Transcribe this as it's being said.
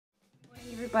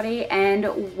everybody,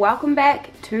 and welcome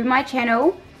back to my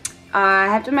channel. I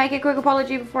have to make a quick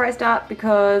apology before I start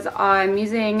because I'm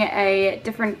using a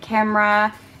different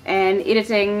camera and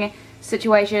editing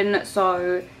situation,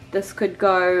 so this could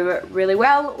go really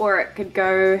well or it could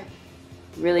go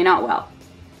really not well.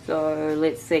 So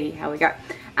let's see how we go.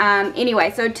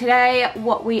 Anyway, so today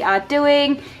what we are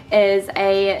doing is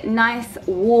a nice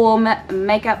warm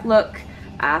makeup look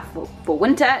for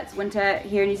winter. It's winter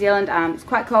here in New Zealand. It's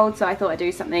quite cold, so I thought I'd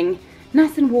do something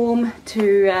nice and warm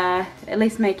to at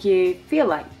least make you feel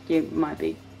like you might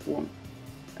be warm.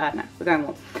 No, we're going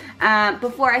warm.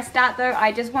 Before I start though,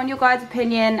 I just want your guys'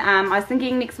 opinion. I was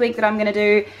thinking next week that I'm going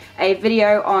to do a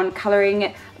video on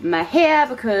colouring my hair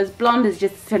because blonde is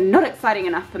just not exciting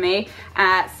enough for me.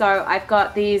 So I've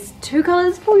got these two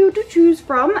colours for you to choose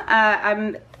from.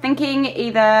 I'm thinking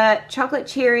either chocolate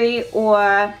cherry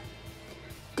or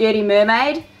Dirty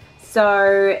Mermaid.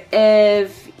 So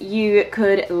if you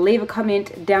could leave a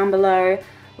comment down below,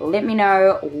 let me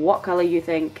know what colour you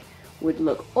think would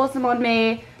look awesome on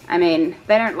me. I mean,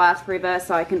 they don't last forever,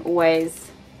 so I can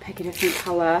always pick a different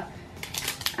colour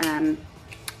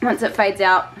once it fades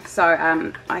out,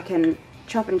 so I can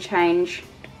chop and change,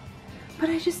 but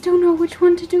I just don't know which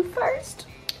one to do first.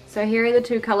 So here are the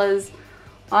two colours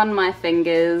on my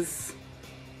fingers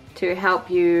to help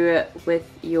you with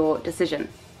your decision.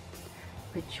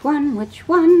 Which one? Which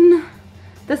one?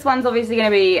 This one's obviously going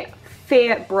to be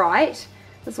fair bright.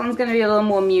 This one's going to be a little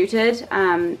more muted,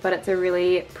 but it's a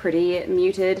really pretty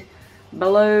muted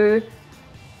blue.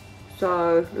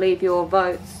 So leave your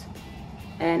votes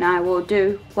and I will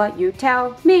do what you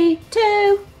tell me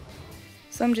to.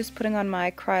 So I'm just putting on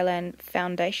my Kryolan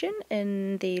foundation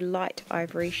in the light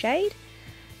ivory shade.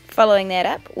 Following that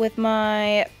up with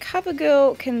my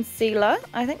CoverGirl concealer.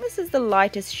 I think this is the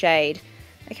lightest shade.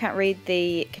 I can't read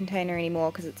the container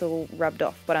anymore because it's all rubbed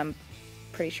off, but I'm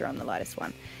pretty sure I'm the lightest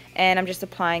one. And I'm just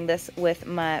applying this with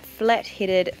my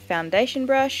flat-headed foundation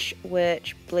brush,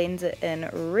 which blends it in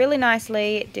really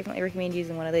nicely. Definitely recommend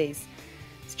using one of these.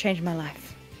 It's changed my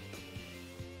life.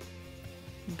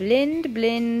 Blend,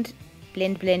 blend,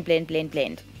 blend, blend, blend, blend,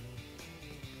 blend.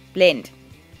 Blend.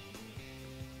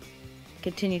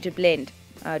 Continue to blend.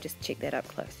 I'll just check that up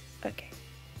close. Okay.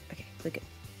 Okay, we're good.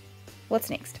 What's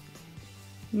next?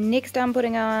 Next I'm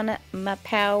putting on my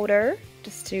powder,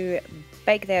 just to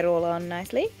bake that all on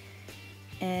nicely.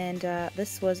 And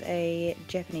this was a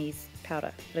Japanese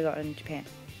powder that I got in Japan.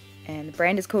 And the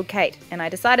brand is called Kate. And I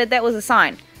decided that was a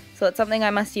sign. So it's something I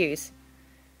must use.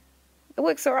 It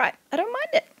works alright. I don't mind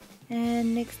it.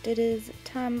 And next it is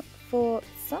time for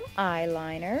some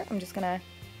eyeliner. I'm just going to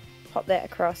pop that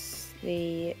across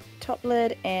the top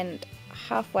lid and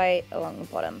halfway along the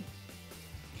bottom.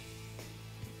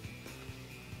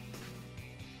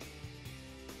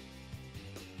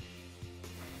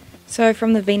 So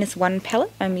from the Venus 1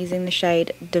 palette, I'm using the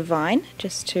shade Divine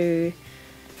just to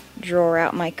draw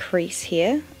out my crease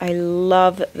here. I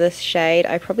love this shade.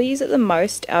 I probably use it the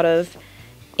most out of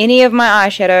any of my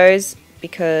eyeshadows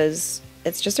because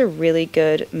it's just a really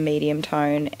good medium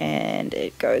tone and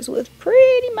it goes with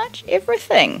pretty much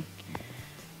everything.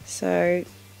 So,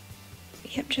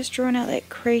 yep, just drawing out that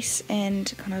crease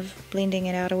and kind of blending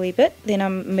it out a wee bit. Then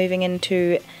I'm moving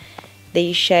into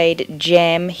the shade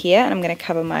Jam here, and I'm going to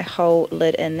cover my whole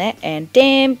lid in that, and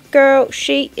damn girl,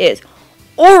 she is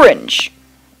orange!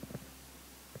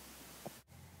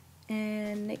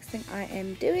 And next thing I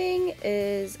am doing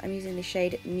is I'm using the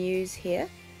shade Muse here,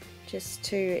 just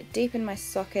to deepen my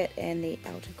socket and the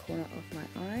outer corner of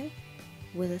my eye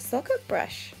with a socket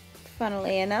brush.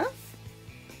 Funnily enough,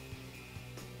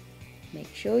 make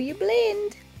sure you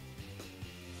blend.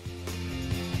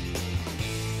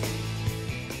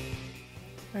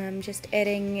 I'm just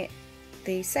adding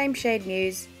the same shade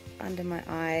Muse under my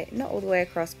eye, not all the way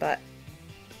across, but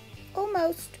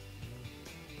almost.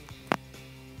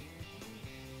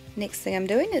 Next thing I'm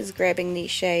doing is grabbing the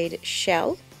shade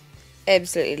Shell.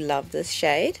 Absolutely love this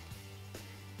shade.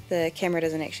 The camera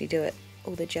doesn't actually do it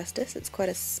all the justice. It's quite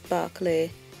a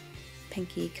sparkly,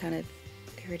 pinky kind of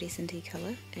iridescent-y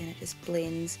colour, and it just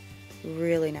blends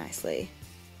really nicely.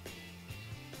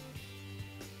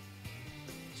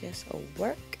 Just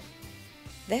work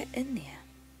that in there,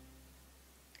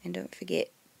 and don't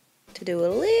forget to do a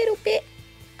little bit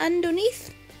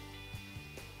underneath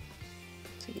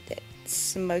to get that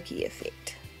smoky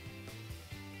effect.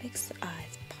 Makes the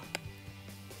eyes pop.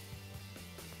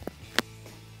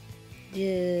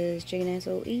 Just checking that's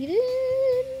all even.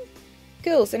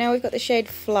 Cool, so now we've got the shade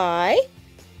Fly.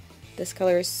 This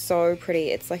colour is so pretty.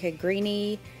 It's like a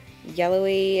greeny,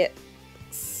 yellowy,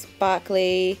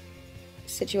 sparkly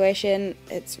situation.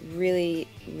 It's really,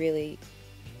 really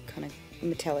kind of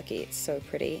metallic-y. It's so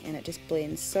pretty and it just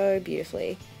blends so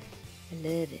beautifully. I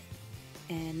love it.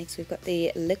 And next we've got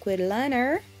the liquid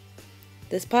liner.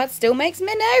 This part still makes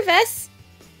me nervous.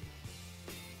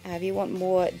 If you want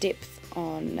more depth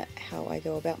on how I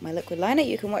go about my liquid liner,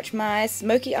 you can watch my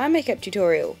smoky eye makeup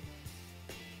tutorial.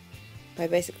 I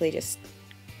basically just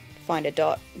find a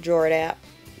dot, draw it out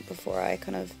before I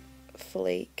kind of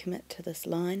fully commit to this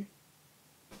line.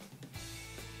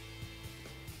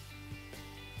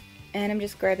 And I'm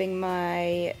just grabbing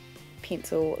my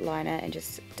pencil liner and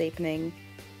just deepening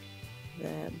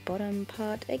the bottom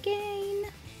part again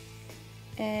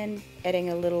and adding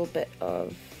a little bit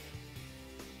of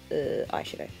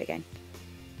eyeshadow again,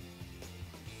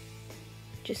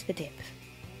 just for depth.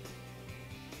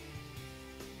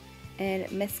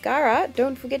 And mascara,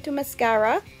 don't forget to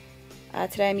mascara.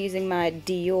 Today I'm using my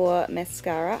Dior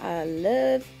mascara. I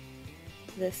love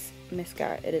this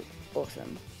mascara, it is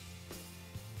awesome.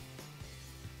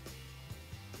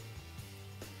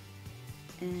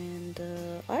 And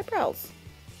eyebrows.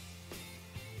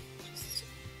 Just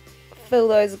fill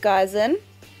those guys in.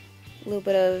 A little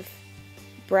bit of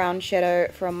brown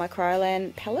shadow from my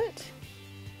Kryolan palette.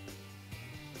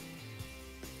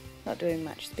 Not doing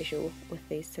much special with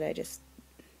these today, just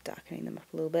darkening them up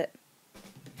a little bit.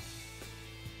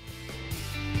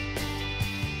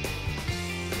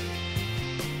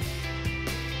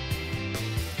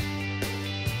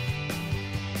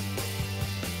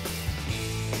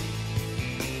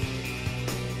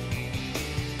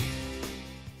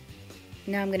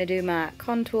 Now I'm going to do my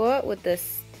contour with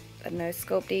this, I don't know,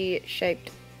 sculpty shaped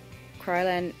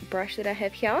Kryolan brush that I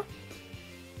have here.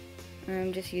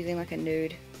 I'm just using like a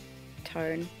nude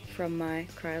tone from my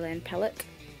Kryolan palette.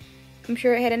 I'm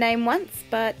sure it had a name once,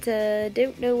 but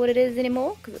don't know what it is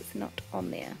anymore because it's not on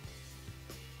there.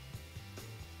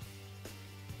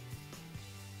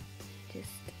 Just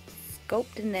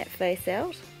sculpting that face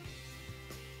out.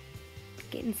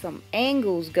 Getting some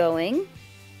angles going.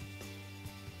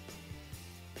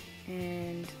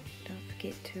 And don't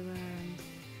forget to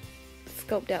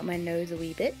sculpt out my nose a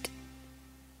wee bit.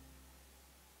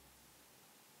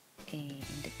 And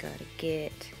I gotta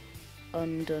get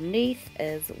underneath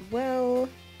as well.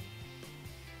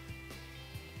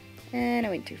 And I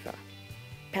went too far.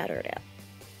 Powder it out.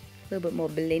 A little bit more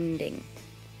blending.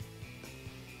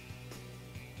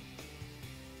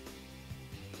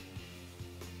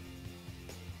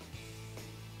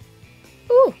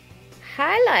 Ooh,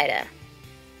 highlighter.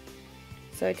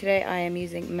 So today I am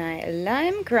using my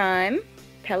Lime Crime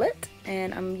palette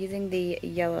and I'm using the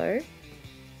yellow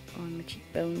on my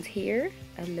cheekbones here.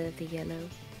 I love the yellow.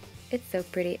 It's so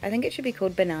pretty. I think it should be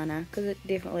called Banana because it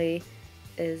definitely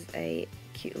is a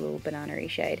cute little banana-y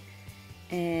shade.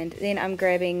 And then I'm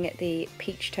grabbing the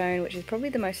peach tone, which is probably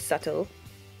the most subtle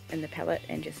in the palette,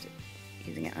 and just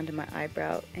using it under my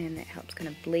eyebrow, and that helps kind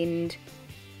of blend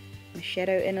my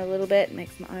shadow in a little bit,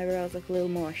 makes my eyebrows look a little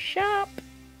more sharp.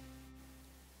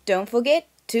 Don't forget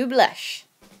to blush.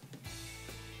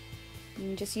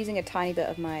 I'm just using a tiny bit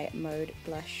of my Mode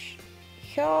blush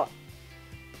here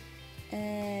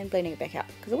and blending it back out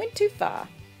because I went too far.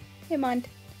 Never mind.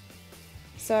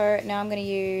 So now I'm going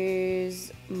to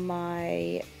use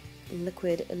my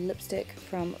liquid lipstick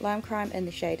from Lime Crime in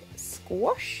the shade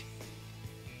Squash.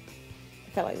 I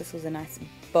felt like this was a nice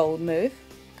bold move.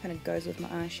 Kind of goes with my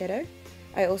eyeshadow.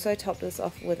 I also topped this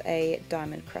off with a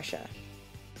Diamond Crusher.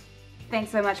 Thanks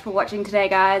so much for watching today,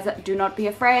 guys. Do not be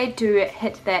afraid to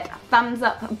hit that thumbs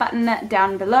up button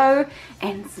down below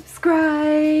and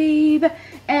subscribe.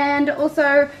 And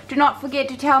also, do not forget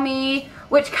to tell me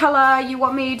which color you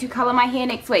want me to color my hair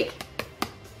next week.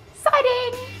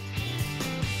 Exciting!